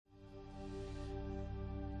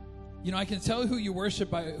You know, I can tell who you worship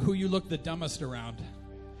by who you look the dumbest around.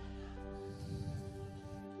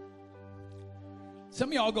 Some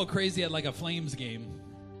of y'all go crazy at like a Flames game.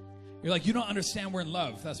 You're like, you don't understand we're in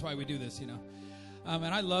love. That's why we do this, you know. And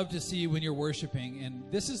I love to see when you're worshiping. And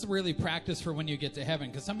this is really practice for when you get to heaven.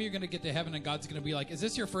 Because some of you are going to get to heaven and God's going to be like, is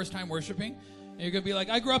this your first time worshiping? And you're going to be like,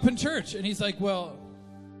 I grew up in church. And he's like, well,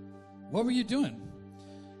 what were you doing?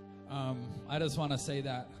 I just want to say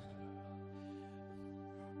that.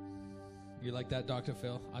 You like that, Dr.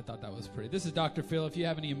 Phil? I thought that was pretty. This is Dr. Phil. If you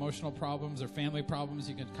have any emotional problems or family problems,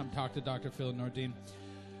 you can come talk to Dr. Phil Nordine.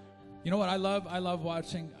 You know what I love? I love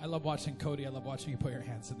watching Cody. I love watching you put your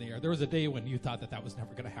hands in the air. There was a day when you thought that was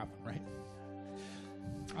never going to happen, right?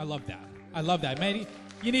 I love that. I love that. Man,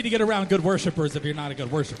 you need to get around good worshipers if you're not a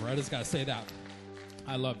good worshiper. I just got to say that.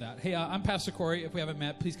 I love that. Hey, I'm Pastor Corey. If we haven't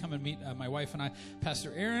met, please come and meet my wife and I,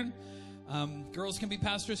 Pastor Aaron. Girls can be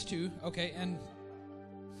pastors too. Okay, and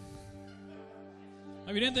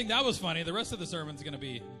if you didn't think that was funny, the rest of the sermon's going to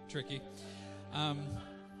be tricky.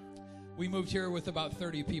 We moved here with about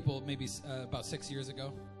 30 people, maybe about 6 years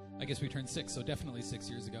ago. I guess we turned 6, so definitely 6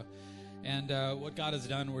 years ago. And what God has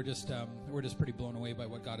done, we're just pretty blown away by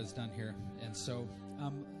what God has done here. And so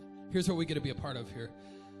here's what we get to be a part of here.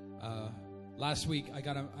 Last week, I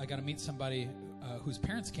got to meet somebody whose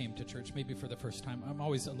parents came to church, maybe for the first time. I'm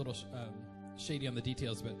always a little shady on the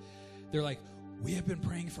details, but they're like, we have been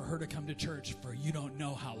praying for her to come to church for you don't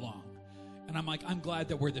know how long. And I'm like, I'm glad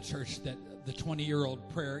that we're the church, that the 20-year-old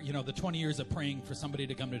prayer, you know, the 20 years of praying for somebody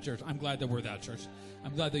to come to church. I'm glad that we're that church.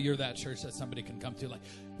 I'm glad that you're that church that somebody can come to. Like,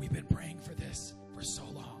 we've been praying for this for so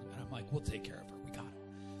long. And I'm like, we'll take care of her. We got it.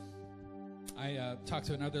 I talked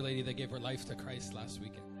to another lady that gave her life to Christ last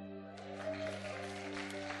weekend.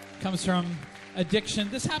 Comes from addiction.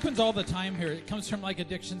 This happens all the time here. It comes from like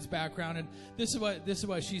addictions background. And this is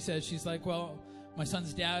what she says. She's like, well, my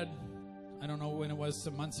son's dad, I don't know when it was,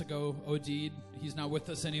 some months ago, OD'd. He's not with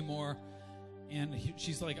us anymore. And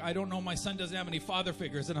she's like, I don't know, my son doesn't have any father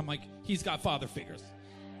figures. And I'm like, he's got father figures.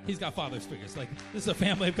 He's got father's figures. Like, this is a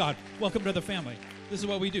family of God. Welcome to the family. This is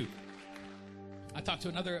what we do. I talked to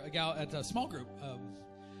another gal at a small group,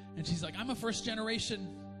 and she's like, I'm a first generation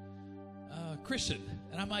Christian.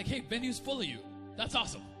 And I'm like, hey, venue's full of you. That's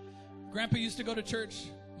awesome. Grandpa used to go to church.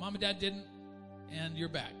 Mom and dad didn't. And you're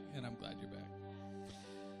back. And I'm glad you're back.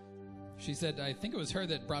 She said, I think it was her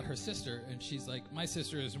that brought her sister. And she's like, my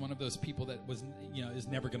sister is one of those people that was, you know, is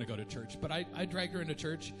never going to go to church. But I dragged her into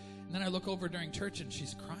church. And then I look over during church and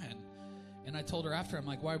she's crying. And I told her after, I'm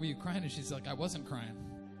like, why were you crying? And she's like, I wasn't crying.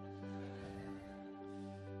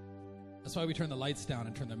 That's why we turn the lights down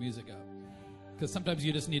and turn the music up. Because sometimes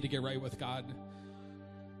you just need to get right with God.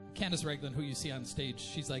 Candace Regland, who you see on stage,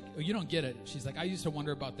 she's like, oh, you don't get it. She's like, I used to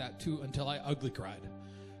wonder about that too until I ugly cried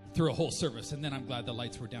through a whole service. And then I'm glad the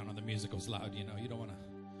lights were down and the music was loud. You know, you don't want to.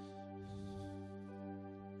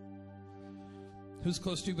 Who's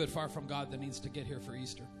close to but far from God that needs to get here for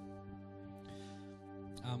Easter?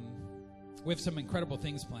 We have some incredible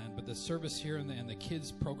things planned, but the service here and the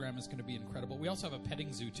kids program is going to be incredible. We also have a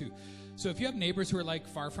petting zoo too. So if you have neighbors who are like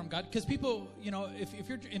far from God, because people, you know, if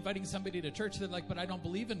you're inviting somebody to church, they're like, but I don't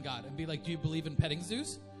believe in God. And be like, do you believe in petting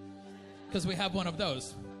zoos? Because we have one of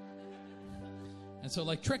those. And so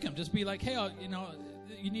like trick them. Just be like, hey, you know,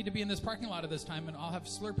 you need to be in this parking lot at this time and I'll have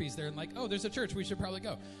Slurpees there. And like, oh, there's a church. We should probably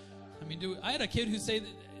go. I mean, I had a kid who say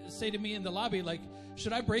to me in the lobby, like,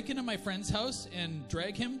 should I break into my friend's house and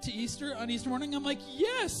drag him to Easter on Easter morning? I'm like,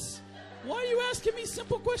 yes. Why are you asking me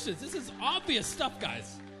simple questions? This is obvious stuff,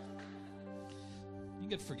 guys. You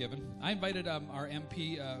get forgiven. I invited our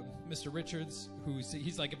MP, Mr. Richards,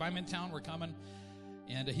 he's like, if I'm in town, we're coming.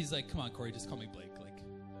 And he's like, come on, Corey, just call me Blake. Like,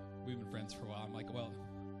 we've been friends for a while. I'm like, well,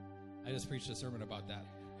 I just preached a sermon about that.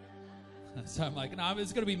 So I'm like, no,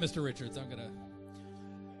 it's going to be Mr. Richards. I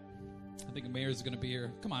think the mayor's going to be here.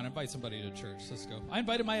 Come on, invite somebody to church. Let's go. I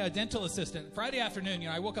invited my dental assistant Friday afternoon. You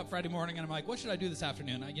know, I woke up Friday morning and I'm like, what should I do this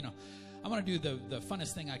afternoon? I want to do the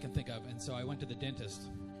funnest thing I can think of. And so I went to the dentist.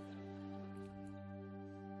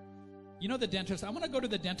 You know, the dentist, I want to go to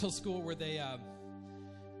the dental school where they,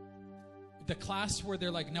 the class where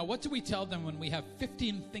they're like, now what do we tell them when we have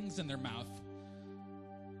 15 things in their mouth?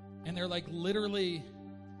 And they're like, literally,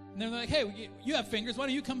 and they're like, hey, you have fingers. Why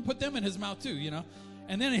don't you come put them in his mouth too, you know?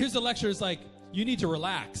 And then here's the lecture. It's like, you need to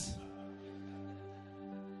relax.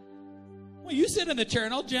 Well, you sit in the chair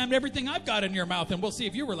and I'll jam everything I've got in your mouth and we'll see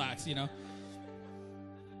if you relax, you know.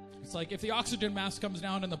 It's like if the oxygen mask comes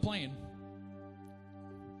down in the plane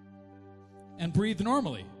and breathe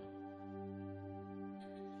normally.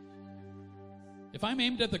 If I'm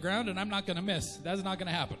aimed at the ground and I'm not going to miss, that's not going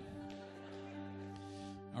to happen.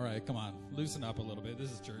 All right, come on. Loosen up a little bit.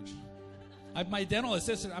 This is church. My dental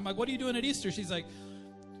assistant, I'm like, what are you doing at Easter? She's like,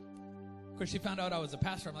 of course, she found out I was a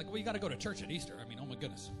pastor. I'm like, well, you got to go to church at Easter. I mean, oh my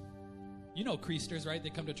goodness. You know Creasters, right? They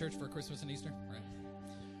come to church for Christmas and Easter, right?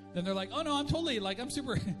 Then they're like, oh no, I'm totally, like, I'm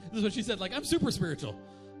super, this is what she said, like, I'm super spiritual.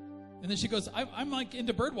 And then she goes, I'm like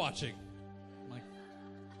into bird watching. I'm like,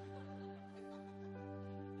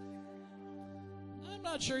 I'm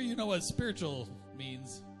not sure you know what spiritual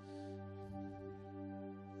means.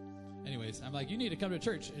 Anyways, I'm like, you need to come to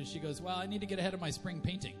church. And she goes, well, I need to get ahead of my spring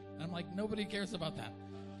painting. And I'm like, nobody cares about that.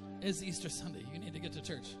 It's Easter Sunday. You need to get to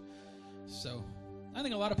church. So I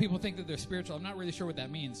think a lot of people think that they're spiritual. I'm not really sure what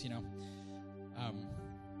that means, you know.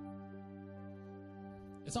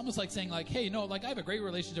 It's almost like saying, like, hey, no, like, I have a great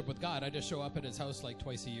relationship with God. I just show up at his house, like,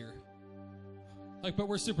 twice a year. Like, but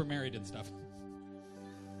we're super married and stuff.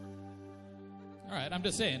 All right, I'm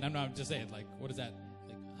just saying, like, what is that?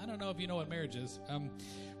 Like, I don't know if you know what marriage is.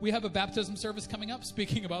 We have a baptism service coming up,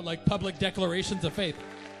 speaking about, like, public declarations of faith.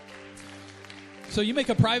 So you make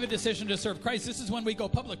a private decision to serve Christ. This is when we go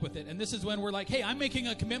public with it. And this is when we're like, hey, I'm making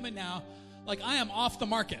a commitment now. Like, I am off the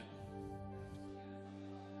market.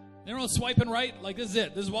 You know, swiping right, like, this is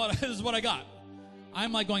it. This is what I got.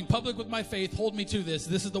 I'm like going public with my faith. Hold me to this.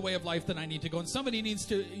 This is the way of life that I need to go. And somebody needs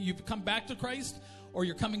to, you've come back to Christ, or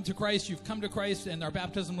you're coming to Christ, you've come to Christ, and our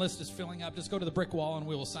baptism list is filling up. Just go to the brick wall and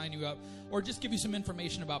we will sign you up, or just give you some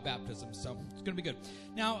information about baptism. So it's going to be good.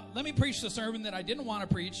 Now, let me preach the sermon that I didn't want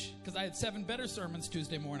to preach, because I had 7 better sermons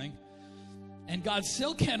Tuesday morning. And God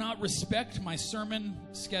still cannot respect my sermon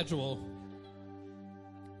schedule.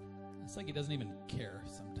 It's like he doesn't even care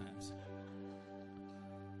sometimes.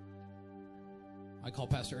 I call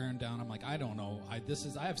Pastor Aaron down. I'm like, I don't know. I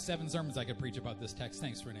have 7 sermons I could preach about this text.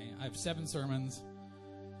 Thanks, Renee. I have 7 sermons.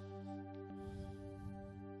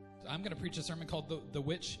 I'm going to preach a sermon called The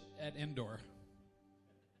Witch at Endor.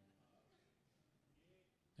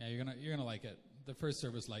 Yeah, you're gonna like it. The first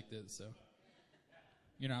service liked it, so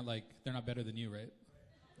you're not like, they're not better than you, right?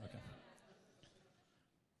 Okay.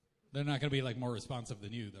 They're not going to be like more responsive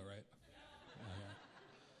than you, though, right?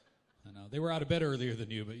 I know. They were out of bed earlier than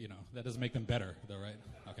you, but, you know, that doesn't make them better, though, right?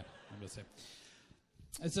 Okay, I'm just saying.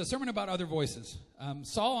 It's a sermon about other voices.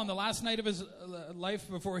 Saul, on the last night of his life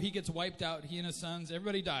before he gets wiped out, he and his sons,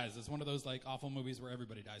 everybody dies. It's one of those, like, awful movies where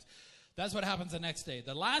everybody dies. That's what happens the next day.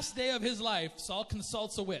 The last day of his life, Saul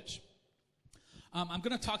consults a witch. I'm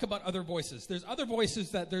going to talk about other voices. There's other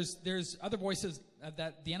voices that there's other voices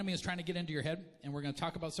that the enemy is trying to get into your head, and we're going to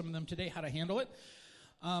talk about some of them today, how to handle it.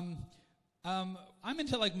 I'm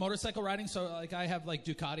into, like, motorcycle riding, so, like, I have, like,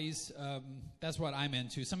 Ducatis. That's what I'm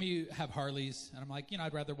into. Some of you have Harleys, and I'm like, you know,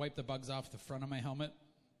 I'd rather wipe the bugs off the front of my helmet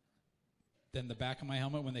than the back of my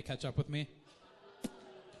helmet when they catch up with me.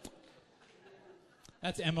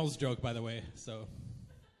 That's Emil's joke, by the way, so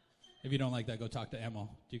if you don't like that, go talk to Emil.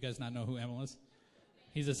 Do you guys not know who Emil is?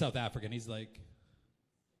 He's a South African. He's like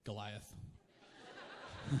Goliath.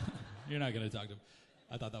 You're not going to talk to him.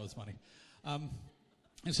 I thought that was funny.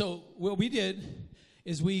 And so what we did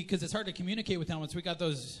is because it's hard to communicate with helmets, we got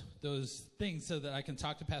those things so that I can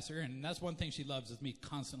talk to Pastor Erin. And that's one thing she loves, is me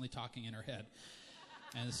constantly talking in her head.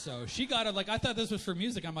 And so she got it, like, I thought this was for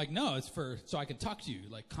music. I'm like, no, it's so I can talk to you,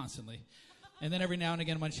 like, constantly. And then every now and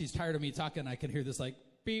again, when she's tired of me talking, I can hear this, like,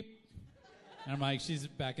 beep. And I'm like, she's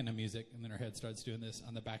back into music. And then her head starts doing this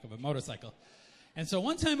on the back of a motorcycle. And so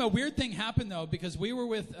one time a weird thing happened, though, because we were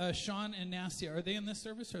with Sean and Nastia. Are they in this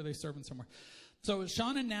service, or are they serving somewhere? So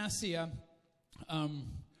Sean and Nastia,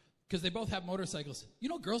 because they both have motorcycles. You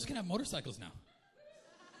know, girls can have motorcycles now.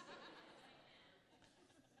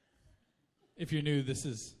 If you're new, this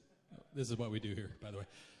is what we do here, by the way.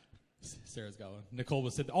 Sarah's got one. Nicole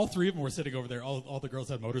was sitting. All 3 of them were sitting over there. All the girls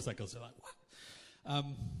had motorcycles. They're like, what?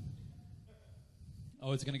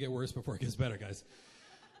 Oh, it's going to get worse before it gets better, guys.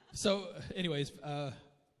 So, anyways,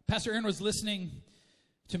 Pastor Aaron was listening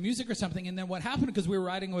to music or something, and then what happened, because we were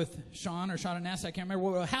riding with Sean and Nassa, I can't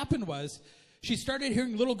remember, what happened was she started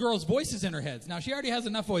hearing little girls' voices in her head. Now, she already has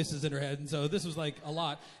enough voices in her head, and so this was like a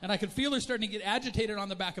lot. And I could feel her starting to get agitated on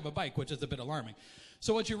the back of a bike, which is a bit alarming.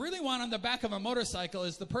 So what you really want on the back of a motorcycle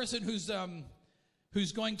is the person who's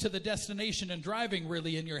going to the destination and driving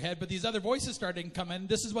really in your head, but these other voices started to come in.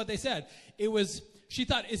 This is what they said. She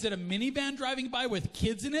thought, is it a minivan driving by with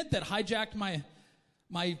kids in it that hijacked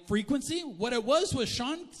my frequency? What it was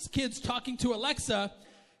Sean's kids talking to Alexa,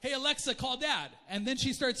 hey, Alexa, call Dad. And then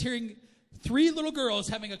she starts hearing 3 little girls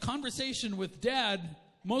having a conversation with Dad,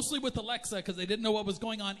 mostly with Alexa, because they didn't know what was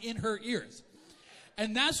going on in her ears.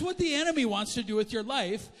 And that's what the enemy wants to do with your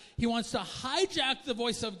life. He wants to hijack the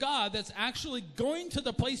voice of God that's actually going to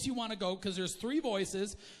the place you want to go, because there's three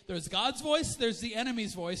voices. There's God's voice, there's the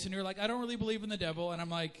enemy's voice, and you're like, I don't really believe in the devil. And I'm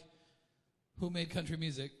like, who made country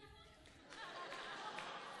music?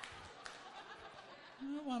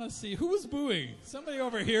 I want to see. Who was booing? Somebody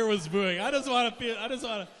over here was booing. I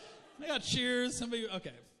got cheers. Somebody,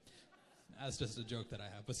 okay. That's just a joke that I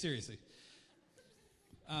have, but seriously.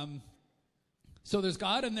 So there's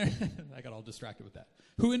God, and there. I got all distracted with that.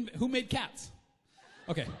 Who made cats?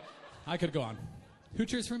 Okay, I could go on. Who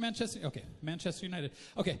cheers for Manchester? Okay, Manchester United.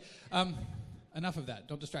 Okay, enough of that.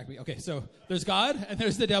 Don't distract me. Okay, so there's God, and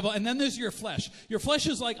there's the devil, and then there's your flesh. Your flesh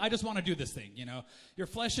is like, I just want to do this thing, you know. Your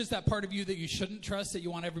flesh is that part of you that you shouldn't trust, that you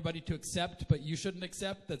want everybody to accept, but you shouldn't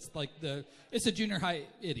accept. That's like it's a junior high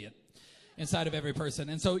idiot inside of every person.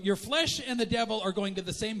 And so your flesh and the devil are going to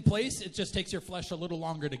the same place. It just takes your flesh a little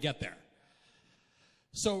longer to get there.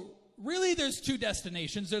 So really there's two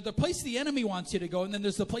destinations. There's the place the enemy wants you to go, and then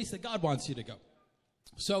there's the place that God wants you to go.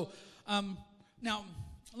 So now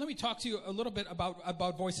let me talk to you a little bit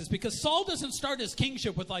about voices, because Saul doesn't start his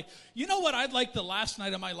kingship with like, you know what I'd like the last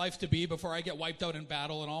night of my life to be before I get wiped out in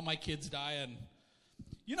battle and all my kids die, and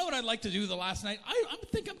you know what I'd like to do the last night? I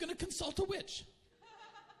think I'm going to consult a witch.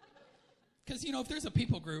 Because, you know, if there's a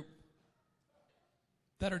people group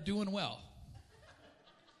that are doing well,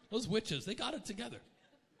 those witches, they got it together.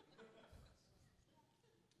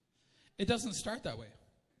 It doesn't start that way,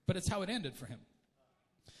 but it's how it ended for him.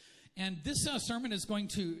 And this sermon is going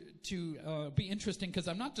to be interesting, because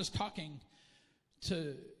I'm not just talking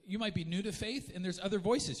to, you might be new to faith, and there's other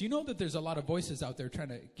voices. You know that there's a lot of voices out there trying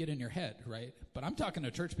to get in your head, right? But I'm talking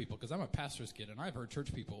to church people, because I'm a pastor's kid, and I've heard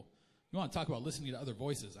church people. You want to talk about listening to other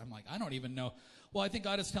voices. I'm like, I don't even know. Well, I think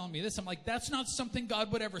God is telling me this. I'm like, that's not something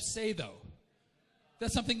God would ever say, though.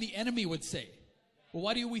 That's something the enemy would say. Well,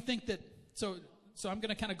 why do we think that? So I'm going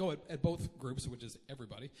to kind of go at both groups, which is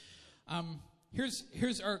everybody.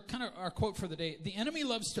 Here's our quote for the day. The enemy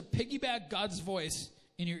loves to piggyback God's voice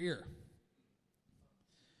in your ear.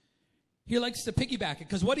 He likes to piggyback it,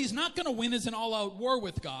 because what he's not going to win is an all-out war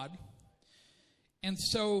with God. And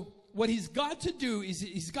so what he's got to do is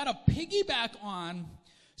he's got to piggyback on.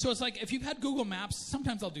 So it's like if you've had Google Maps.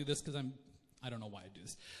 Sometimes I'll do this because I don't know why I do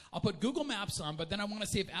this. I'll put Google Maps on, but then I want to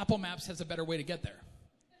see if Apple Maps has a better way to get there.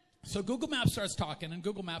 So Google Maps starts talking, and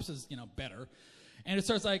Google Maps is, better. And it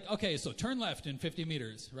starts like, okay, so turn left in 50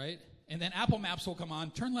 meters, right? And then Apple Maps will come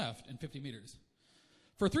on, turn left in 50 meters.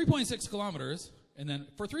 For 3.6 kilometers, and then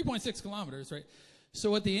for 3.6 kilometers, right?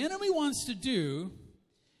 So what the enemy wants to do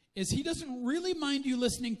is he doesn't really mind you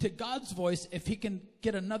listening to God's voice if he can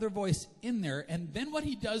get another voice in there. And then what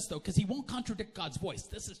he does, though, because he won't contradict God's voice.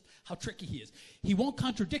 This is how tricky he is. He won't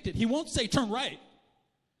contradict it. He won't say, turn right.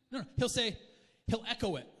 No, he'll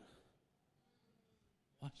echo it.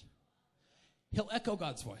 Watch. He'll echo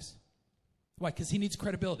God's voice. Why? Because he needs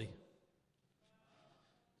credibility.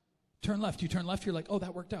 Turn left. You turn left, you're like, oh,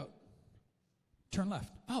 that worked out. Turn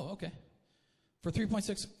left. Oh, okay. For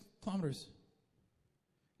 3.6 kilometers.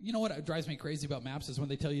 You know what drives me crazy about maps is when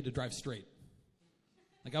they tell you to drive straight.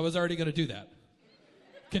 Like, I was already going to do that.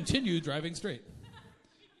 Continue driving straight.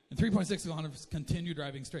 And 3.6 kilometers, continue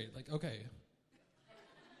driving straight. Like, okay.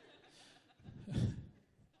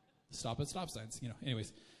 Stop at stop signs,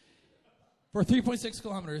 anyways. For 3.6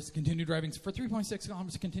 kilometers, continue driving. For 3.6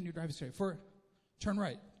 kilometers, continue driving straight. For turn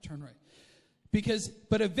right.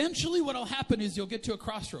 But eventually what will happen is you'll get to a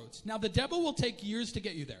crossroads. Now, the devil will take years to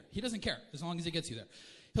get you there. He doesn't care as long as he gets you there.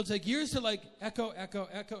 He'll take years to echo,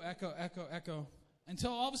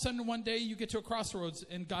 until all of a sudden one day you get to a crossroads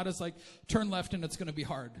and God is like, turn left and it's going to be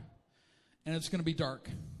hard. And it's going to be dark.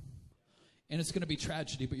 And it's going to be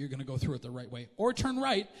tragedy, but you're going to go through it the right way. Or turn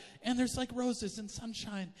right and there's like roses and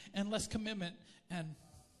sunshine and less commitment and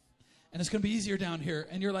it's going to be easier down here.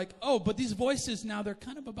 And you're like, oh, but these voices now, they're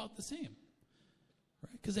kind of about the same.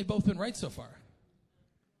 Right? Because they've both been right so far.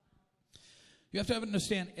 You have to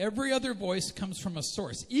understand, every other voice comes from a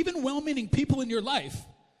source. Even well-meaning people in your life.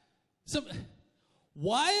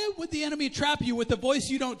 Why would the enemy trap you with a voice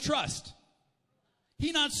you don't trust?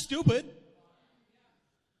 He's not stupid.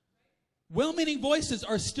 Well-meaning voices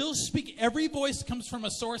are still speaking. Every voice comes from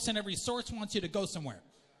a source, and every source wants you to go somewhere.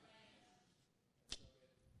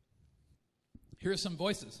 Here are some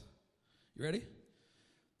voices. You ready?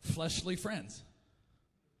 Fleshly friends.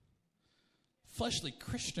 Fleshly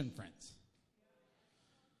Christian friends.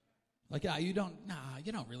 Like, you don't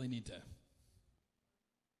really need to.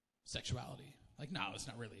 Sexuality. Like, no, it's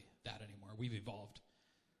not really that anymore. We've evolved.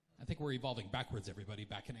 I think we're evolving backwards, everybody,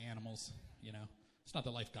 back into animals, It's not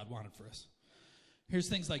the life God wanted for us. Here's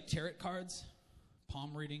things like tarot cards,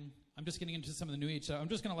 palm reading. I'm just getting into some of the New Age stuff. I'm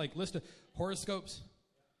just going to like list horoscopes,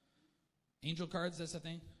 angel cards. That's the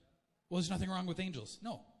thing. Well, there's nothing wrong with angels.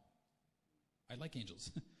 No, I like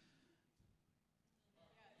angels.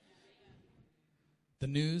 The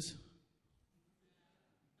news.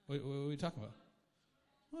 What are we talking about?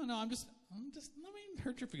 Well, no, I'm just let me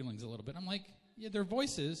hurt your feelings a little bit. I'm like, yeah, their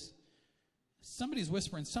voices. Somebody's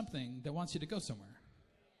whispering something that wants you to go somewhere.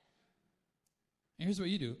 And here's what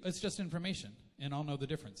you do. It's just information, and I'll know the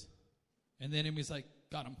difference. And the enemy's like,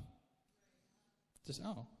 got him. Just,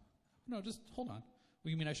 oh, no, just hold on.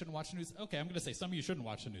 Well, you mean I shouldn't watch the news? Okay, I'm going to say some of you shouldn't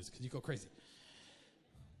watch the news because you go crazy.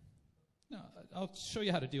 No, I'll show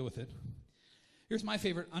you how to deal with it. Here's my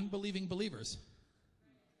favorite, unbelieving believers.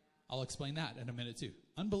 I'll explain that in a minute, too.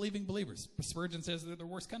 Unbelieving believers. Spurgeon says they're the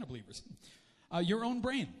worst kind of believers. Your own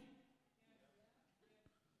brain.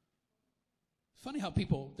 Funny how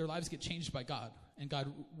people, their lives get changed by God, and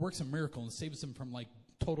God works a miracle and saves them from, like,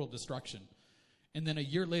 total destruction. And then a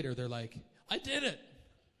year later, they're like, I did it.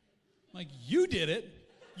 I'm like, you did it.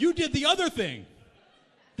 You did the other thing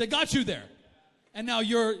that got you there. And now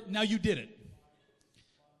you did it.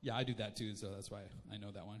 Yeah, I do that, too, so that's why I know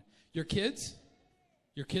that one. Your kids'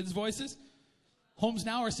 voices. Homes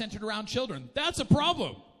now are centered around children. That's a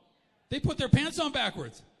problem. They put their pants on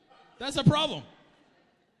backwards. That's a problem.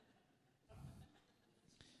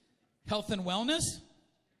 Health and wellness.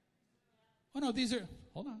 Oh, no, these are,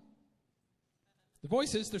 hold on. The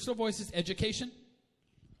voices, they're still voices. Education.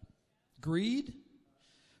 Greed.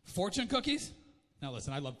 Fortune cookies. Now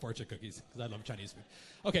listen, I love fortune cookies because I love Chinese food.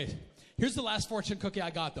 Okay, here's the last fortune cookie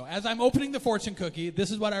I got, though. As I'm opening the fortune cookie,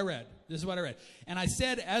 this is what I read. And I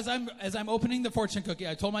said, as I'm opening the fortune cookie,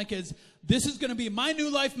 I told my kids, this is going to be my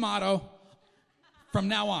new life motto from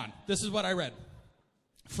now on. This is what I read.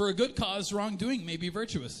 For a good cause, wrongdoing may be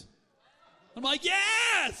virtuous. I'm like,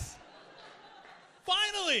 yes!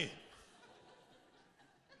 Finally!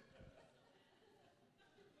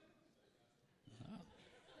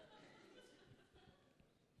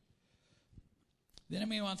 The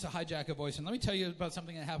enemy wants to hijack a voice. And let me tell you about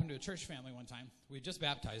something that happened to a church family one time. We had just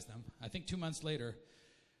baptized them. I think 2 months later.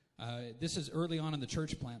 This is early on in the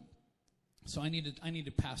church plant. So I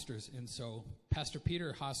needed pastors. And so Pastor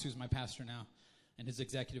Peter Haas, who's my pastor now, and his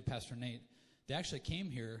executive pastor Nate, they actually came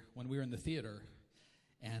here when we were in the theater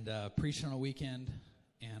and preached on a weekend.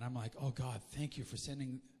 And I'm like, oh, God, thank you for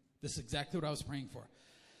sending. This is exactly what I was praying for.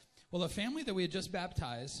 Well, a family that we had just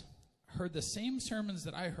baptized heard the same sermons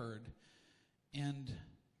that I heard. And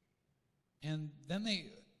then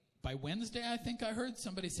by Wednesday, I think I heard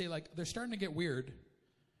somebody say, like, they're starting to get weird.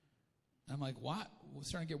 I'm like, what? We're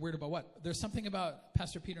starting to get weird about what? There's something about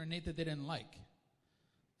Pastor Peter and Nate that they didn't like.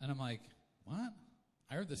 And I'm like, what?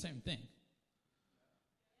 I heard the same thing.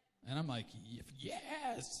 And I'm like,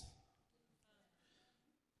 yes.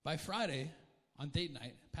 By Friday, on date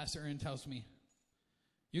night, Pastor Aaron tells me,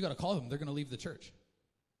 you got to call them. They're going to leave the church.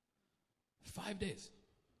 5 days.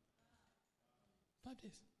 5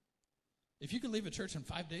 days. If you can leave a church in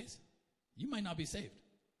 5 days, you might not be saved.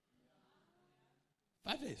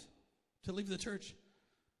 5 days to leave the church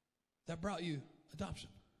that brought you adoption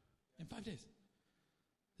in 5 days.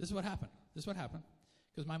 This is what happened.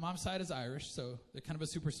 Because my mom's side is Irish, so they're kind of a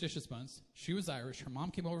superstitious bunch. She was Irish. Her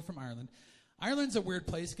mom came over from Ireland. Ireland's a weird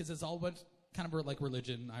place because it's all about kind of like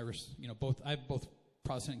religion. Irish, I have both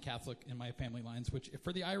Protestant and Catholic in my family lines, which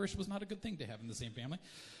for the Irish was not a good thing to have in the same family.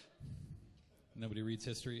 Nobody reads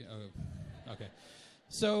history? Oh, okay.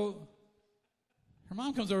 So her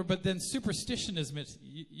mom comes over, but then superstition is mixed.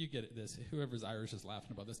 You get this. Whoever's Irish is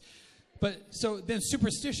laughing about this. But so then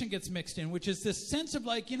superstition gets mixed in, which is this sense of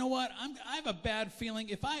like, you know what? I have a bad feeling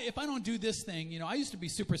if I don't do this thing. I used to be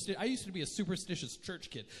a superstitious church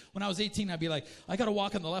kid. When I was 18, I'd be like, I got to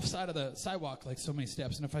walk on the left side of the sidewalk like so many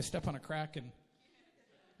steps, and if I step on a crack and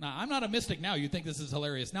now, I'm not a mystic now. You'd think this is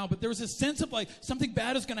hilarious now, but there was this sense of like something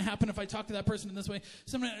bad is going to happen if I talk to that person in this way.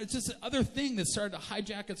 It's just other thing that started to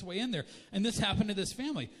hijack its way in there. And this happened to this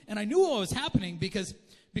family. And I knew what was happening because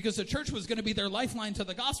the church was going to be their lifeline to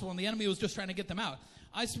the gospel, and the enemy was just trying to get them out.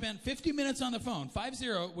 I spent 50 minutes on the phone, 50,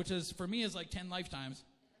 which is for me is like 10 lifetimes,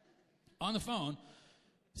 on the phone,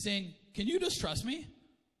 saying, can you just trust me?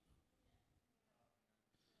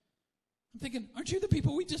 I'm thinking, aren't you the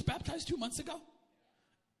people we just baptized 2 months ago?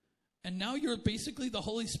 And now you're basically the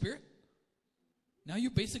Holy Spirit? Now you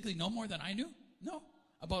basically know more than I knew? No.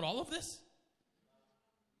 About all of this?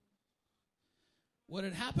 What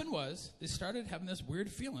had happened was they started having this weird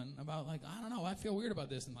feeling about like, I don't know, I feel weird about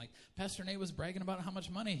this. And like Pastor Nate was bragging about how much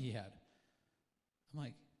money he had. I'm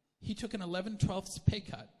like, he took an 11/12 pay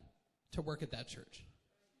cut to work at that church.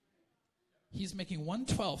 He's making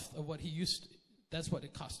 1/12 of what he used That's what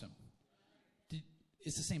it cost him.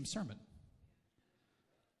 It's the same sermon.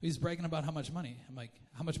 He's bragging about how much money. I'm like,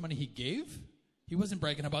 how much money he gave? He wasn't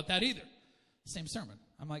bragging about that either. Same sermon.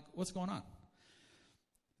 I'm like, what's going on?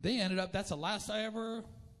 They ended up, that's the last I ever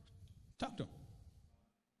talked to him.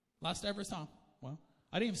 Last I ever saw him. Well,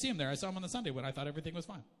 I didn't even see him there. I saw him on the Sunday when I thought everything was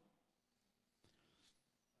fine.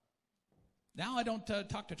 Now I don't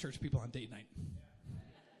talk to church people on date night.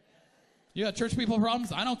 You got church people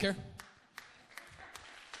problems? I don't care.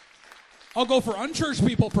 I'll go for unchurched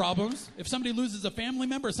people problems. If somebody loses a family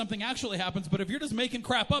member, something actually happens. But if you're just making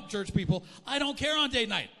crap up, church people, I don't care on date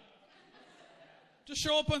night. Just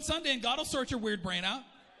show up on Sunday and God will sort your weird brain out.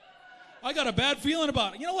 I got a bad feeling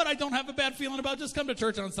about it. You know what I don't have a bad feeling about? Just come to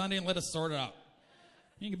church on Sunday and let us sort it out.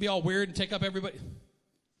 You can be all weird and take up everybody.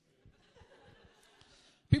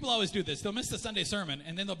 People always do this. They'll miss the Sunday sermon,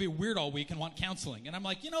 and then they'll be weird all week and want counseling. And I'm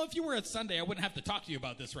like, if you were at Sunday, I wouldn't have to talk to you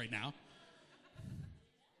about this right now.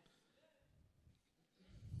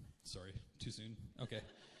 Sorry, too soon. Okay.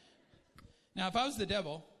 Now, if I was the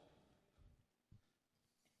devil,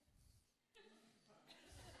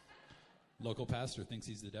 local pastor thinks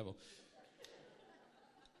he's the devil.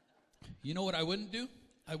 You know what I wouldn't do?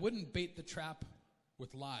 I wouldn't bait the trap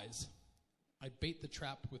with lies. I'd bait the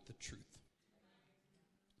trap with the truth.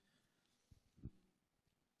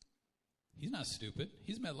 He's not stupid.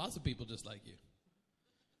 He's met lots of people just like you.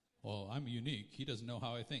 Well, I'm unique. He doesn't know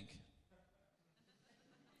how I think.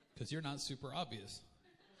 Because you're not super obvious.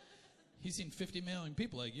 He's seen 50 million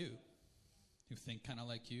people like you who think kind of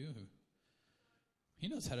like you. He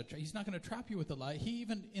knows how to he's not going to trap you with a lie. He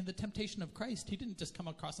even, in the temptation of Christ, he didn't just come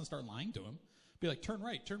across and start lying to him. Be like, turn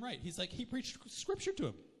right, turn right. He's like, he preached scripture to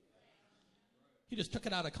him. He just took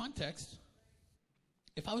it out of context.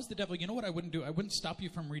 If I was the devil, you know what I wouldn't do? I wouldn't stop you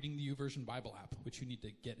from reading the YouVersion Bible app, which you need to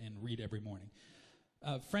get and read every morning.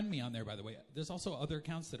 Friend me on there, by the way. There's also other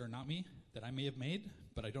accounts that are not me that I may have made,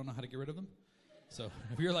 but I don't know how to get rid of them. So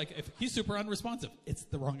if you're like, if he's super unresponsive, it's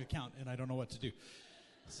the wrong account, and I don't know what to do.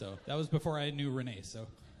 So that was before I knew Renee, so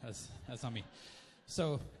that's on me.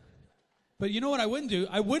 So, but you know what I wouldn't do?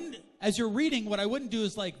 I wouldn't, as you're reading, what I wouldn't do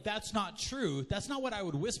is like, that's not true. That's not what I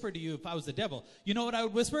would whisper to you if I was the devil. You know what I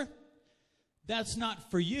would whisper? That's not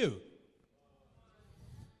for you.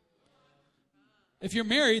 If you're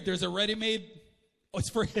married, there's a ready-made, it's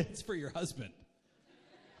for your husband.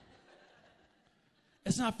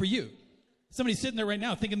 It's not for you. Somebody's sitting there right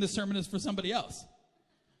now thinking this sermon is for somebody else.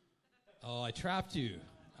 Oh, I trapped you.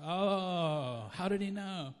 Oh, how did he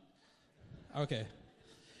know? Okay.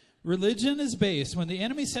 Religion is based. When the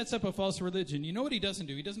enemy sets up a false religion, you know what he doesn't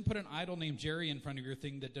do? He doesn't put an idol named Jerry in front of your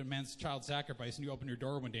thing that demands child sacrifice, and you open your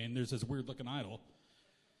door one day and there's this weird-looking idol.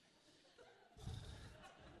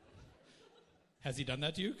 Has he done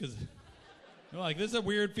that to you? Because like, there's a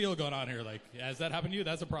weird feel going on here. Like, has that happened to you?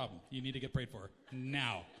 That's a problem. You need to get prayed for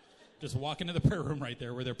now. Just walk into the prayer room right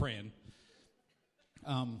there where they're praying.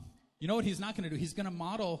 You know what he's not going to do? He's going to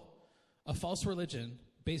model a false religion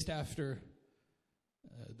based after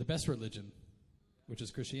the best religion, which is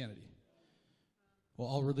Christianity. Well,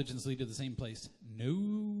 all religions lead to the same place.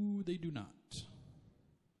 No, they do not.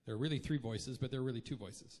 There are really three voices, but there are really two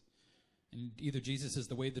voices. And either Jesus is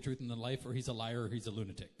the way, the truth, and the life, or he's a liar, or he's a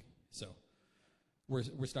lunatic. So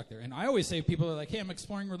we're stuck there. And I always say, people are like, hey, I'm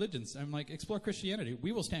exploring religions. I'm like, explore Christianity.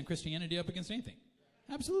 We will stand Christianity up against anything.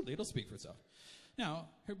 Absolutely, it'll speak for itself. Now,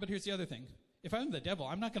 but here's the other thing. If I'm the devil,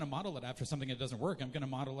 I'm not going to model it after something that doesn't work. I'm going to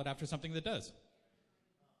model it after something that does.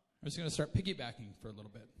 I'm just going to start piggybacking for a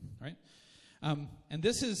little bit, right? And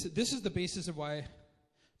this is the basis of why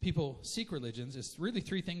people seek religions. It's really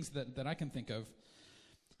three things that I can think of.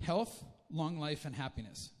 Health, long life, and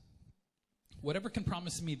happiness. Whatever can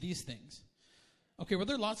promise me these things. Okay, well,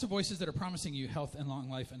 there are lots of voices that are promising you health and long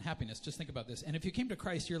life and happiness. Just think about this. And if you came to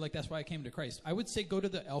Christ, you're like, that's why I came to Christ. I would say go to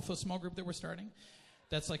the Alpha small group that we're starting.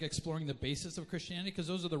 That's like exploring the basis of Christianity, because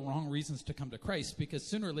those are the wrong reasons to come to Christ, because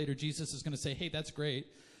sooner or later Jesus is going to say, hey, that's great.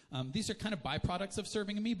 These are kind of byproducts of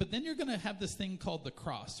serving me, but then you're going to have this thing called the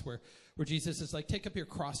cross, where Jesus is like, take up your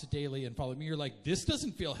cross daily and follow me. You're like, this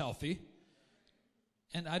doesn't feel healthy.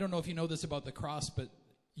 And I don't know if you know this about the cross, but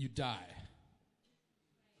you die.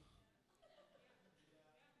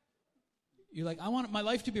 You're like, I want my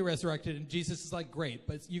life to be resurrected, and Jesus is like, great,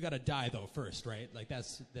 but you got to die though first, right? Like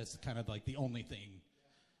that's kind of like the only thing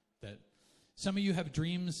that some of you have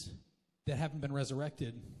dreams that haven't been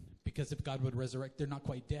resurrected, because if God would resurrect, they're not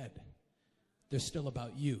quite dead. They're still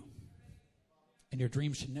about you. And your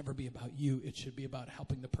dream should never be about you. It should be about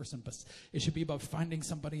helping the person. It should be about finding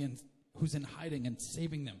somebody who's in hiding and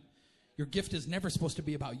saving them. Your gift is never supposed to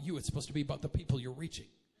be about you. It's supposed to be about the people you're reaching.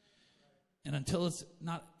 And until it's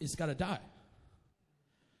not, it's got to die.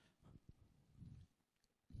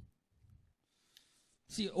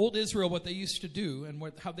 See, old Israel, what they used to do and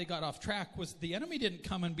how they got off track was the enemy didn't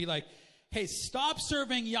come and be like, hey, stop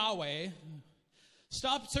serving Yahweh,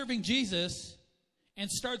 stop serving Jesus,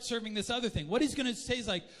 and start serving this other thing. What he's going to say is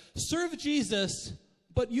like, serve Jesus,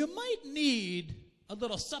 but you might need a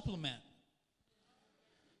little supplement.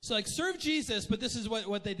 So like, serve Jesus, but this is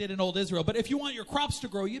what they did in old Israel. But if you want your crops to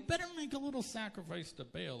grow, you better make a little sacrifice to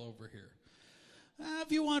Baal over here.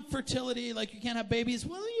 If you want fertility, like you can't have babies,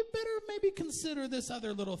 well, you better maybe consider this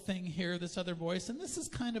other little thing here, this other voice. And this is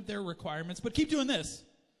kind of their requirements, but keep doing this.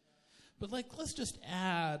 But like, let's just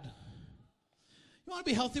add. You want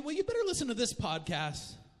to be healthy? Well, you better listen to this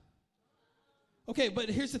podcast. Okay, but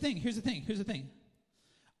here's the thing.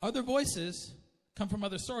 Other voices come from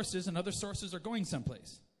other sources, and other sources are going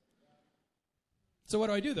someplace. So what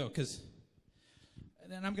do I do, though? Because,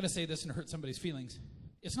 and I'm going to say this and hurt somebody's feelings.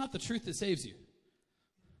 It's not the truth that saves you.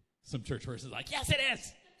 Some church person is like, yes, it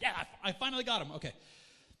is. Yeah, I finally got him. Okay.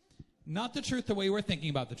 Not the truth the way we're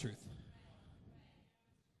thinking about the truth.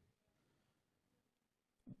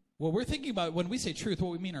 What we're thinking about when we say truth,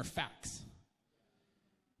 what we mean are facts.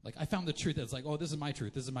 Like, I found the truth that's like, oh, this is my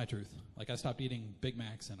truth. This is my truth. Like, I stopped eating Big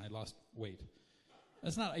Macs and I lost weight.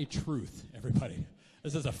 That's not a truth, everybody.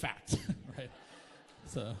 This is a fact, right?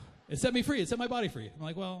 So it set me free. It set my body free. I'm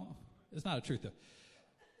like, well, it's not a truth, though.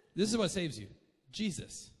 This is what saves you.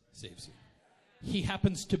 Jesus saves you. He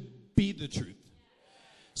happens to be the truth.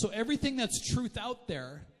 So everything that's truth out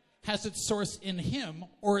there has its source in him,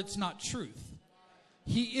 or it's not truth.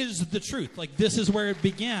 He is the truth. Like, this is where it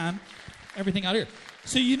began, everything out here.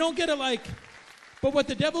 So you don't get it like, but what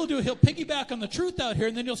the devil will do, he'll piggyback on the truth out here,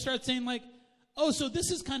 and then you'll start saying like, oh, so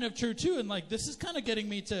this is kind of true too, and like, this is kind of getting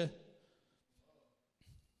me to.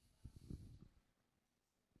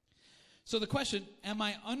 So the question, am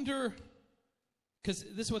I under, because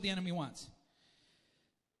this is what the enemy wants.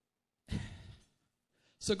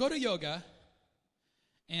 So go to yoga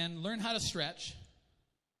and learn how to stretch.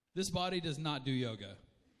 This body does not do yoga.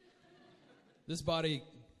 This body,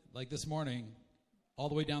 like this morning, all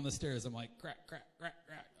the way down the stairs, I'm like, crack, crack, crack,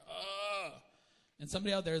 crack. Oh. And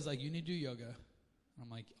somebody out there is like, you need to do yoga. I'm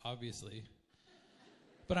like, obviously.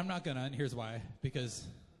 But I'm not going to, and here's why. Because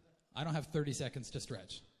I don't have 30 seconds to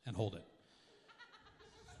stretch and hold it.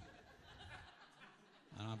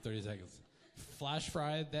 I don't have 30 seconds. Flash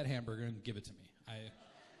fry that hamburger and give it to me.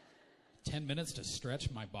 10 minutes to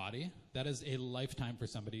stretch my body, that is a lifetime for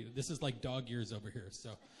somebody. This is like dog years over here.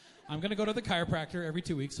 So I'm going to go to the chiropractor every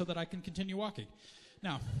 2 weeks so that I can continue walking.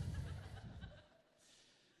 Now,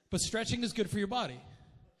 but stretching is good for your body.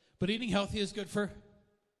 But eating healthy is good for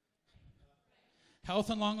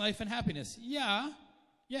health and long life and happiness. Yeah.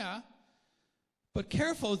 But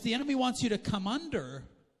careful, the enemy wants you to come under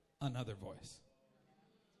another voice.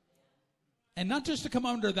 And not just to come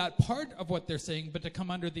under that part of what they're saying, but to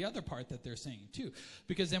come under the other part that they're saying too.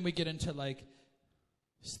 Because then we get into like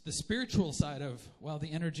the spiritual side of, well,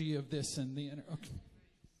 the energy of this and the okay.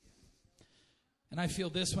 And I feel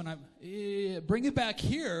this when I'm, bring it back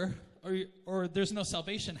here, or there's no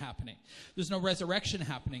salvation happening. There's no resurrection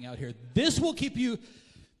happening out here. This will keep you,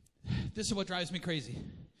 this is what drives me crazy.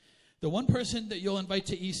 The one person that you'll invite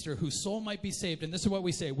to Easter whose soul might be saved, and this is what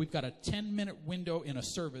we say, we've got a 10-minute window in a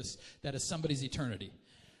service that is somebody's eternity.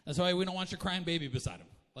 That's why we don't want your crying baby beside him.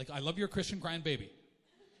 Like, I love your Christian crying baby.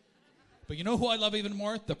 But you know who I love even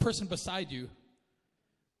more? The person beside you.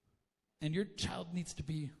 And your child needs to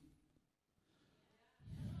be.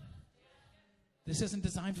 This isn't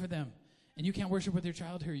designed for them. And you can't worship with your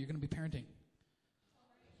child here. You're going to be parenting.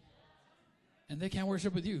 And they can't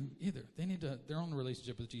worship with you either. They need their own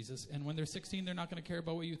relationship with Jesus. And when they're 16, they're not going to care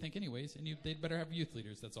about what you think anyways. And they'd better have youth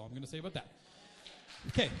leaders. That's all I'm going to say about that.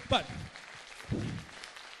 Okay, but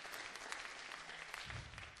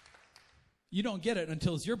you don't get it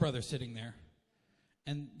until it's your brother sitting there.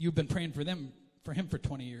 And you've been praying for him for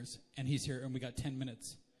 20 years. And he's here, and we got 10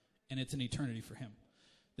 minutes. And it's an eternity for him.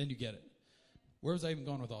 Then you get it. Where was I even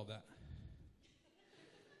going with all that?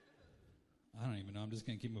 I don't even know. I'm just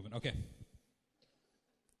going to keep moving. Okay.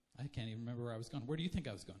 I can't even remember where I was going. Where do you think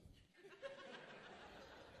I was going?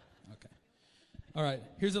 Okay. All right.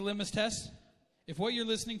 Here's a litmus test. If what you're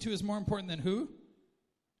listening to is more important than who,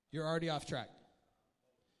 you're already off track.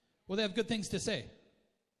 Well, they have good things to say.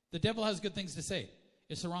 The devil has good things to say.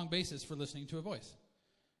 It's the wrong basis for listening to a voice.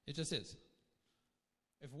 It just is.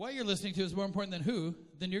 If what you're listening to is more important than who,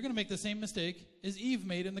 then you're going to make the same mistake as Eve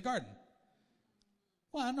made in the garden.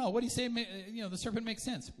 Well, I don't know. What do you say? The serpent makes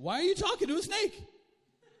sense. Why are you talking to a snake?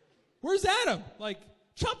 Where's Adam? Like,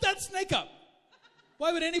 chop that snake up.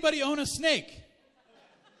 Why would anybody own a snake?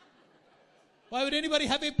 Why would anybody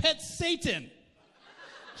have a pet Satan?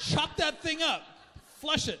 Chop that thing up.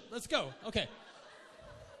 Flush it. Let's go. Okay.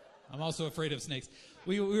 I'm also afraid of snakes.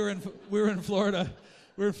 We were in Florida.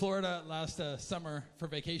 We were in Florida last summer for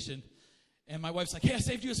vacation, and my wife's like, "Hey, I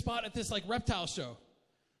saved you a spot at this like reptile show."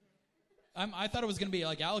 I thought it was going to be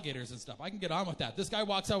like alligators and stuff. I can get on with that. This guy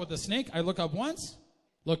walks out with a snake. I look up once,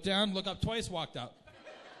 look down, look up twice, walked out.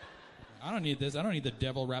 I don't need this. I don't need the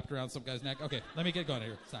devil wrapped around some guy's neck. Okay, let me get going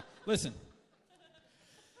here. Stop. Listen.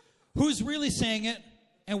 Who's really saying it,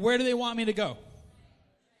 and where do they want me to go?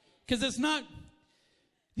 Because it's not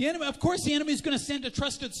the enemy. Of course, the enemy is going to send a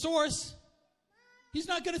trusted source. He's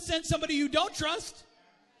not going to send somebody you don't trust.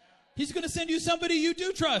 He's going to send you somebody you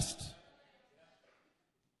do trust.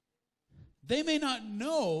 They may not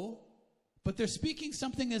know, but they're speaking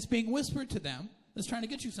something that's being whispered to them that's trying to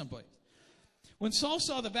get you someplace. When Saul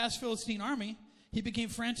saw the vast Philistine army, he became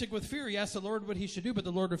frantic with fear. He asked the Lord what he should do, but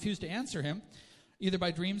the Lord refused to answer him, either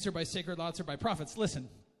by dreams or by sacred lots or by prophets. Listen,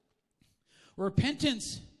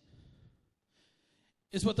 repentance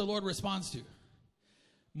is what the Lord responds to.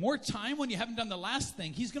 More time when you haven't done the last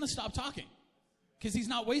thing, he's going to stop talking because he's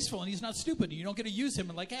not wasteful and he's not stupid. And you don't get to use him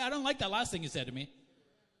and like, hey, I don't like that last thing you said to me.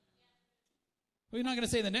 Well, you're not going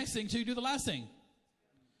to say the next thing until you do the last thing.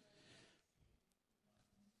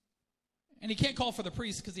 And he can't call for the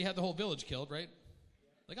priest because he had the whole village killed, right?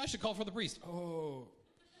 Like, I should call for the priest. Oh.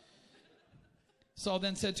 Saul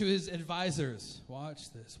then said to his advisors,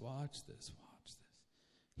 watch this, watch this, watch this.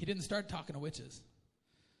 He didn't start talking to witches.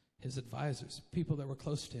 His advisors, people that were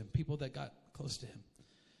close to him, people that got close to him.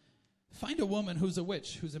 Find a woman who's a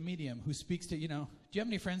witch, who's a medium, who speaks to, do you have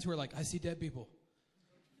any friends who are like, I see dead people?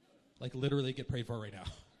 Like literally get prayed for right now.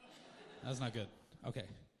 That's not good. Okay.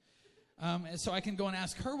 And so I can go and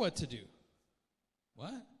ask her what to do.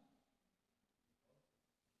 What?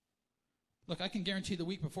 Look, I can guarantee the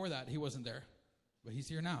week before that he wasn't there, but he's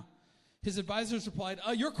here now. His advisors replied,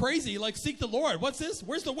 you're crazy. Like, seek the Lord. What's this?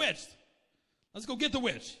 Where's the witch? Let's go get the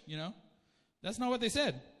witch, That's not what they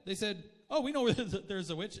said. They said, we know there's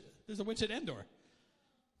a witch. There's a witch at Endor.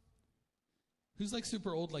 Who's like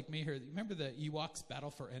super old like me here? Remember the Ewoks Battle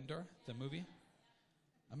for Endor, the movie?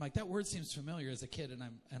 I'm like, that word seems familiar as a kid, and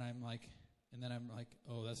I'm like,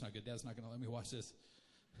 oh, that's not good. Dad's not going to let me watch this.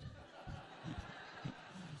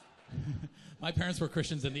 My parents were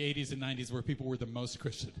Christians in the 80s and 90s where people were the most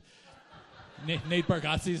Christian. Nate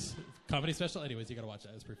Bargatze's comedy special. Anyways, you got to watch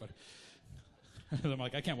that. It's pretty funny. I'm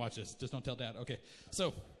like, I can't watch this. Just don't tell Dad. Okay.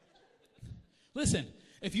 So, listen.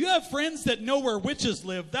 If you have friends that know where witches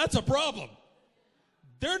live, that's a problem.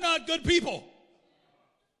 They're not good people.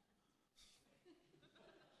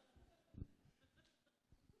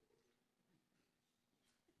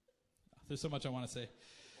 There's so much I want to say.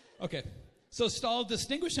 Okay. So Saul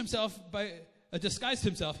disguised himself.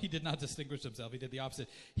 He did not distinguish himself. He did the opposite.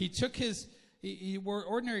 He wore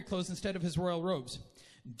ordinary clothes instead of his royal robes.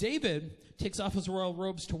 David takes off his royal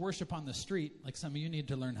robes to worship on the street, like some of you need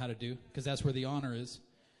to learn how to do, because that's where the honor is.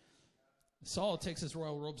 Saul takes his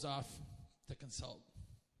royal robes off to consult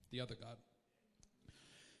the other God.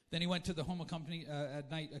 Then he went to the home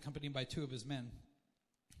at night, accompanied by two of his men.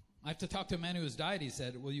 I have to talk to a man who has died, he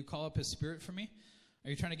said. Will you call up his spirit for me? Are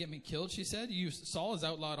you trying to get me killed, she said. Saul has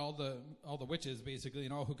outlawed all the witches, basically,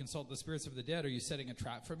 and all who consult the spirits of the dead. Are you setting a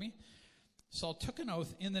trap for me? Saul took an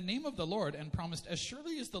oath in the name of the Lord and promised, as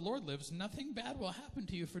surely as the Lord lives, nothing bad will happen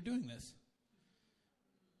to you for doing this.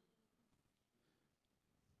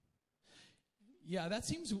 Yeah, that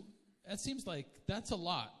seems like that's a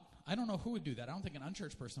lot. I don't know who would do that. I don't think an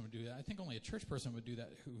unchurched person would do that. I think only a church person would do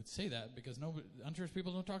that, who would say that, because unchurched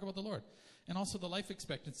people don't talk about the Lord. And also the life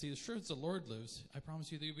expectancy, as sure as the Lord lives, I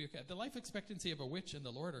promise you that you'll be okay. The life expectancy of a witch and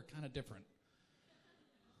the Lord are kind of different.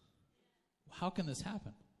 How can this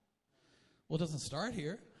happen? Well, it doesn't start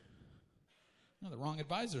here. No, the wrong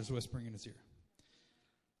advisor is whispering in his ear.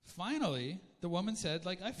 Finally, the woman said,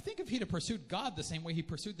 I think if he'd have pursued God the same way he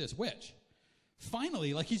pursued this witch.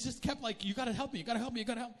 Finally, he's just kept you got to help me, you got to help me, you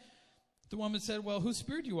got to help me. The woman said, well, whose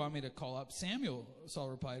spirit do you want me to call up? Samuel, Saul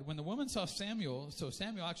replied. When the woman saw Samuel, so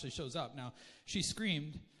Samuel actually shows up. Now, she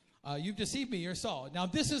screamed, you've deceived me, you're Saul. Now,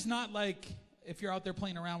 this is not like if you're out there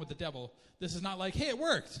playing around with the devil. This is not like, hey, it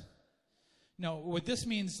worked. No, what this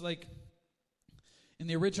means, in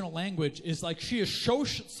the original language, is she is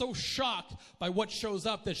so shocked by what shows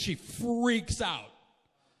up that she freaks out.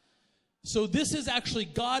 So this is actually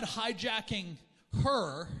God hijacking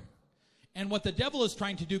her, and what the devil is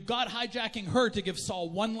trying to do, God hijacking her to give Saul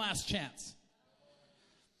one last chance.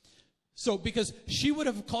 So, because she would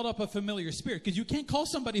have called up a familiar spirit, because you can't call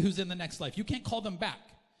somebody who's in the next life. You can't call them back.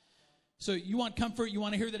 So you want comfort, you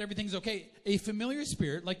want to hear that everything's okay. A familiar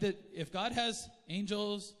spirit, like that, if God has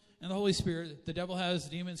angels and the Holy Spirit. The devil has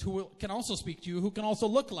demons who can also speak to you, who can also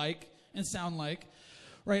look like and sound like,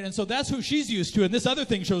 right? And so that's who she's used to. And this other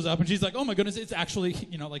thing shows up, and she's like, oh my goodness, it's actually,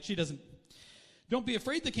 like she doesn't. Don't be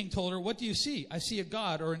afraid, the king told her. What do you see? I see a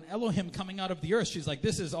God or an Elohim coming out of the earth. She's like,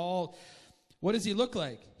 this is all. What does he look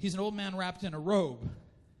like? He's an old man wrapped in a robe.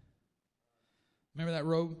 Remember that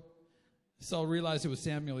robe? Saul realized it was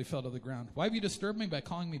Samuel. He fell to the ground. Why have you disturbed me by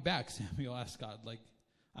calling me back? Samuel asked God. Like,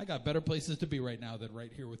 I got better places to be right now than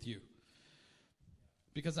right here with you.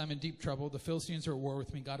 Because I'm in deep trouble. The Philistines are at war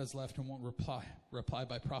with me. God has left and won't reply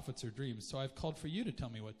by prophets or dreams. So I've called for you to tell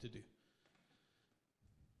me what to do.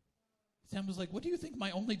 Sam was like, what do you think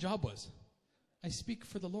my only job was? I speak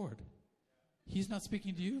for the Lord. He's not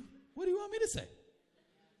speaking to you? What do you want me to say?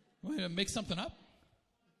 Want me to make something up?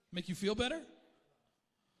 Make you feel better?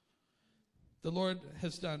 The Lord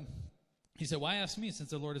has done. He said, why ask me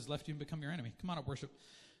since the Lord has left you and become your enemy? Come on up, worship.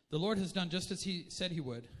 The Lord has done just as he said he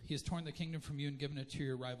would. He has torn the kingdom from you and given it to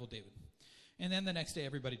your rival David. And then the next day,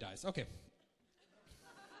 everybody dies. Okay.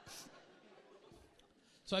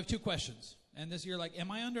 So I have two questions. And this, you're like,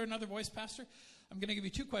 am I under another voice, Pastor? I'm going to give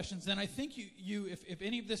you two questions. Then I think if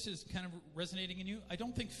any of this is kind of resonating in you, I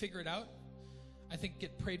don't think figure it out. I think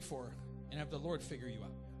get prayed for and have the Lord figure you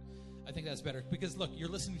out. I think that's better. Because, look, you're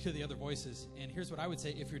listening to the other voices. And here's what I would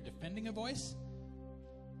say. If you're defending a voice,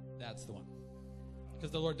 that's the one.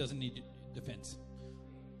 Because the Lord doesn't need defense.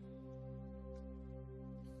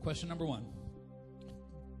 Question number one.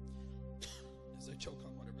 As I choke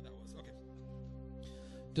on whatever that was. Okay.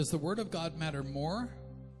 Does the word of God matter more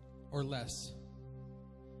or less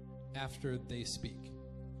after they speak?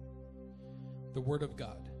 The word of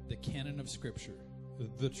God, the canon of Scripture,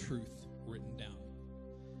 the truth written down.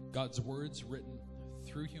 God's words written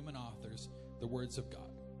through human authors, the words of God.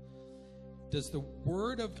 Does the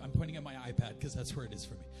word of, I'm pointing at my iPad because that's where it is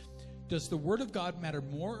for me. Does the word of God matter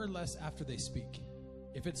more or less after they speak?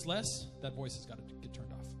 If it's less, that voice has got to get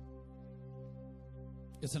turned off.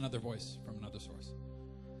 It's another voice from another source.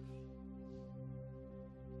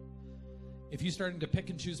 If you're starting to pick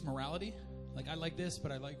and choose morality, like I like this,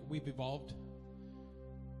 but we've evolved.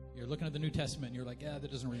 You're looking at the New Testament and you're like, yeah,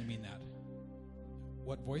 that doesn't really mean that.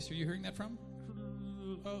 What voice are you hearing that from?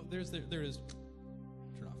 Oh, there is.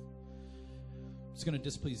 Turn off. It's going to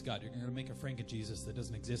displease God. You're going to make a Frank and Jesus that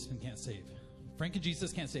doesn't exist and can't save. Frank and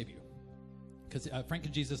Jesus can't save you. Because Frank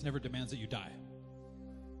and Jesus never demands that you die.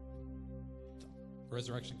 So,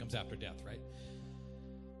 resurrection comes after death, right?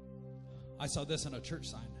 I saw this on a church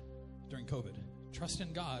sign during COVID. Trust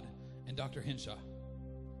in God and Dr. Hinshaw.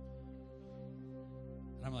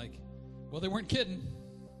 And I'm like, well, they weren't kidding.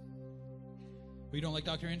 Well, you don't like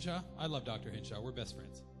Dr. Hinshaw? I love Dr. Hinshaw. We're best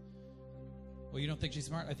friends. Well, you don't think she's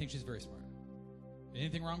smart? I think she's very smart.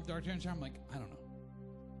 Anything wrong with Dr. Hinshaw? I'm like, I don't know.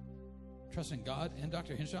 Trust in God and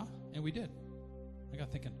Dr. Hinshaw? And we did. I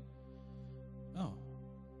got thinking, oh,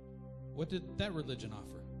 what did that religion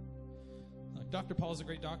offer? Like, Dr. Paul's a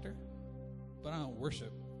great doctor, but I don't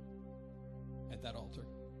worship at that altar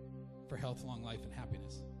for health, long life, and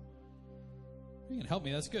happiness. You can help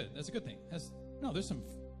me. That's good. That's a good thing. There's some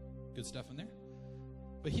good stuff in there.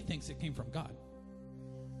 But he thinks it came from God.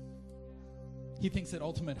 He thinks that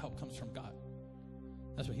ultimate help comes from God.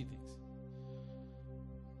 That's what he thinks.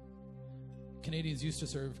 Canadians used to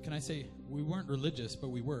serve, can I say, we weren't religious, but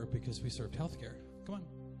we were because we served healthcare. Come on.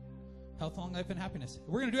 Health, long life, and happiness.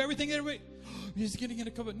 We're going to do everything. Everybody, he's getting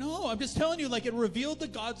into COVID. No, I'm just telling you, like, it revealed the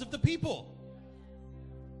gods of the people.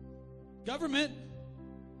 Government.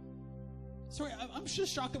 Sorry, I'm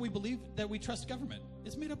just shocked that we believe that we trust government.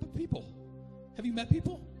 It's made up of people. Have you met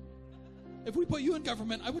people? If we put you in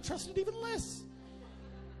government, I would trust it even less.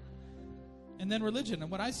 And then religion.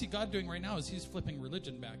 And what I see God doing right now is he's flipping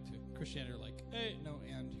religion back to Christianity. Like, hey, no,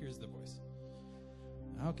 and here's the voice.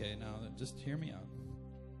 Okay, now just hear me out.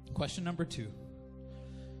 Question number 2.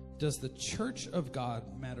 Does the church of God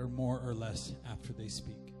matter more or less after they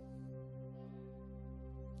speak?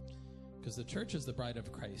 Because the church is the bride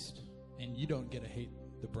of Christ. And you don't get to hate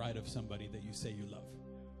the bride of somebody that you say you love.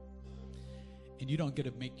 And you don't get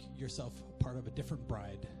to make yourself part of a different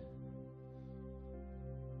bride.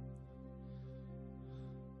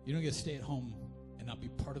 You don't get to stay at home and not be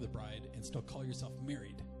part of the bride and still call yourself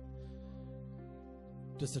married.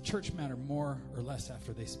 Does the church matter more or less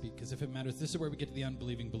after they speak? Because if it matters, this is where we get to the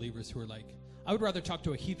unbelieving believers who are like, I would rather talk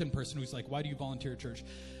to a heathen person who's like, why do you volunteer at church?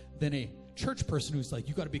 Than a church person who's like,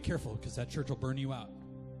 you got to be careful because that church will burn you out.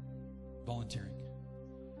 Volunteering.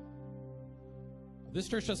 This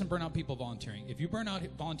church doesn't burn out people volunteering. If you burn out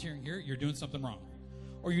volunteering here, you're doing something wrong.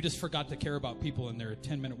 Or you just forgot to care about people in their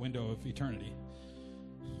 10-minute window of eternity.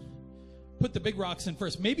 put the big rocks in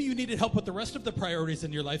first. Maybe you needed help with the rest of the priorities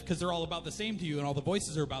in your life because they're all about the same to you and all the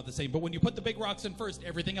voices are about the same. But when you put the big rocks in first,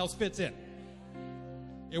 everything else fits in.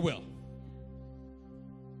 It will.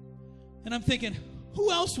 And I'm thinking,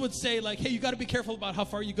 who else would say, like, hey, you got to be careful about how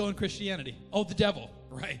far you go in Christianity? Oh, the devil,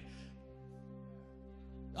 right?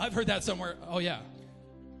 I've heard that somewhere. Oh, yeah.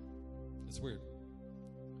 It's weird.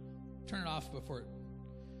 Turn it off before it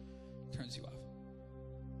turns you off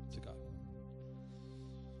to God.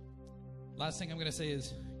 Last thing I'm going to say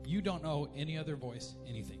is, you don't owe any other voice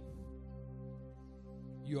anything.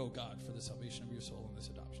 You owe God for the salvation of your soul in this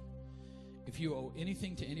adoption. If you owe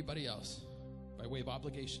anything to anybody else by way of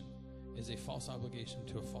obligation, is a false obligation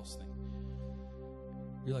to a false thing.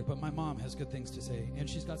 You're like, but my mom has good things to say, and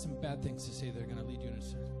she's got some bad things to say that are going to lead you in a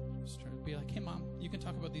certain. Just trying to be like, hey, Mom, you can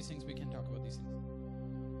talk about these things, we can't talk about these things.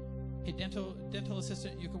 Hey, dental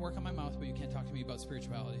assistant, you can work on my mouth, but you can't talk to me about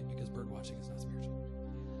spirituality because bird watching is not spiritual.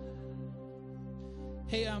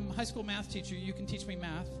 Hey, high school math teacher, you can teach me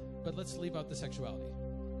math, but let's leave out the sexuality.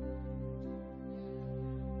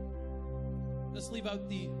 Let's leave out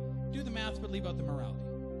do the math, but leave out the morality.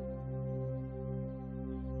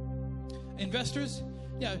 Investors,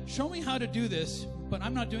 yeah, show me how to do this, but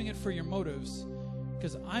I'm not doing it for your motives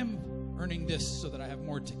because I'm earning this so that I have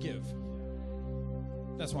more to give.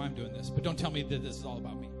 That's why I'm doing this. But don't tell me that this is all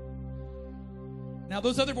about me. Now,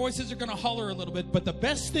 those other voices are going to holler a little bit, but the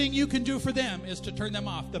best thing you can do for them is to turn them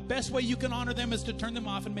off. The best way you can honor them is to turn them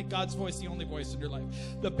off and make God's voice the only voice in your life.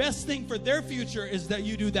 The best thing for their future is that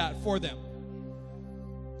you do that for them.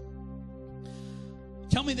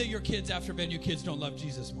 Tell me that your kids after Venue Kids don't love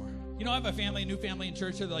Jesus more. You know, I have a new family in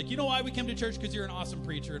church. They're like, you know why we came to church? Because you're an awesome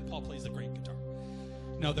preacher and Paul plays a great guitar.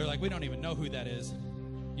 No, they're like, we don't even know who that is.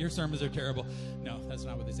 Your sermons are terrible. No, that's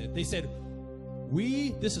not what they said. They said,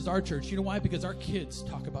 this is our church. You know why? Because our kids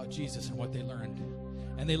talk about Jesus and what they learned.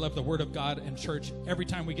 And they love the Word of God and church. Every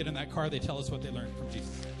time we get in that car, they tell us what they learned from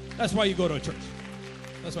Jesus. That's why you go to a church.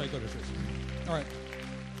 That's why you go to church. All right.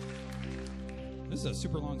 This is a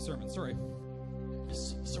super long sermon. Sorry.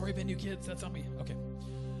 Sorry, Venue Kids. That's on me. Okay.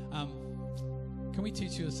 Can we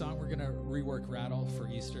teach you a song? We're going to rework Rattle for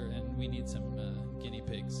Easter, and we need some guinea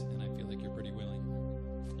pigs, and I feel like you're pretty willing.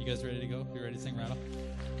 You guys ready to go? You ready to sing Rattle?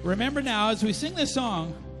 Remember now, as we sing this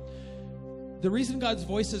song, the reason God's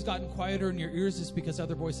voice has gotten quieter in your ears is because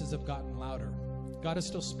other voices have gotten louder. God is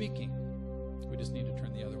still speaking. We just need to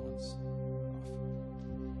turn the other ones